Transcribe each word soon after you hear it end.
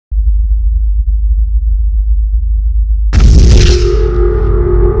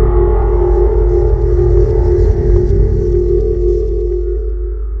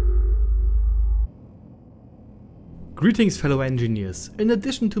Greetings fellow engineers. In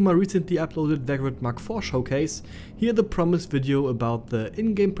addition to my recently uploaded Vagrant Mark IV showcase, here the promised video about the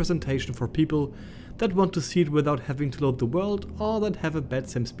in-game presentation for people that want to see it without having to load the world or that have a bad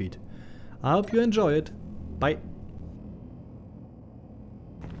sim speed. I hope you enjoy it. Bye.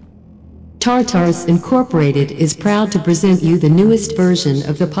 Tartarus Incorporated is proud to present you the newest version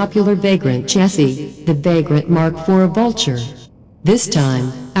of the popular Vagrant chassis, the Vagrant Mark IV Vulture. This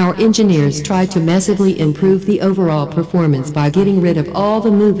time, our engineers tried to massively improve the overall performance by getting rid of all the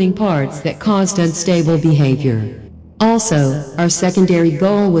moving parts that caused unstable behavior. Also, our secondary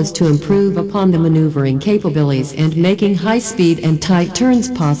goal was to improve upon the maneuvering capabilities and making high-speed and tight turns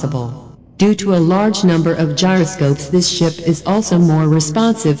possible. Due to a large number of gyroscopes, this ship is also more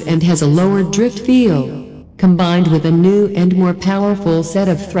responsive and has a lower drift feel. Combined with a new and more powerful set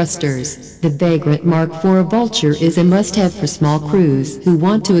of thrusters, the Vagrant Mark IV Vulture is a must-have for small crews who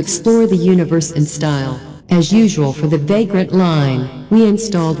want to explore the universe in style. As usual for the Vagrant line, we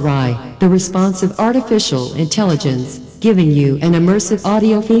installed RAI, the responsive artificial intelligence, giving you an immersive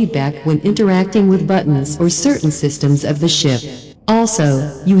audio feedback when interacting with buttons or certain systems of the ship.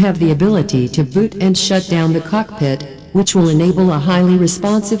 Also, you have the ability to boot and shut down the cockpit, which will enable a highly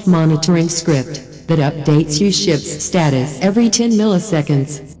responsive monitoring script that updates your ship's status every 10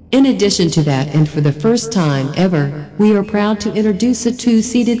 milliseconds. In addition to that, and for the first time ever, we are proud to introduce a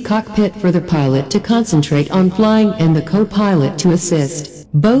two-seated cockpit for the pilot to concentrate on flying and the co-pilot to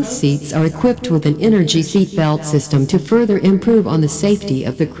assist. Both seats are equipped with an energy seatbelt system to further improve on the safety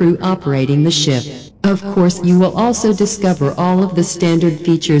of the crew operating the ship. Of course, you will also discover all of the standard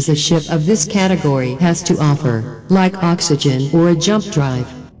features a ship of this category has to offer, like oxygen or a jump drive.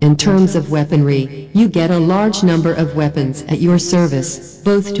 In terms of weaponry, you get a large number of weapons at your service,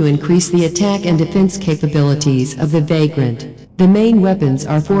 both to increase the attack and defense capabilities of the Vagrant. The main weapons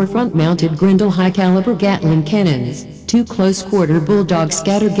are 4 front-mounted Grendel high-caliber Gatling cannons, 2 close-quarter Bulldog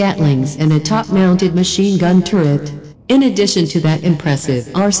scatter Gatlings, and a top-mounted machine gun turret. In addition to that impressive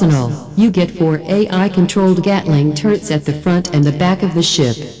arsenal, you get 4 AI-controlled Gatling turrets at the front and the back of the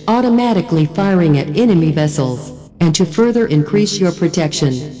ship, automatically firing at enemy vessels. And to further increase your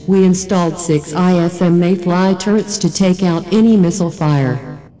protection, we installed 6 ISM Mayfly turrets to take out any missile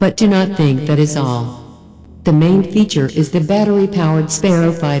fire. But do not think that is all. The main feature is the battery-powered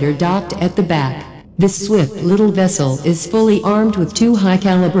Sparrow fighter docked at the back. This swift little vessel is fully armed with 2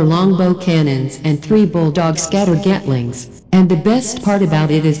 high-caliber longbow cannons and 3 Bulldog scatter Gatlings. And the best part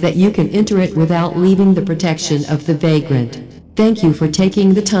about it is that you can enter it without leaving the protection of the Vagrant. Thank you for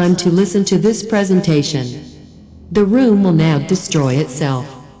taking the time to listen to this presentation. The room will now destroy itself.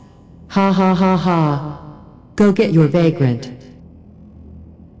 Ha ha ha ha. Go get your Vagrant.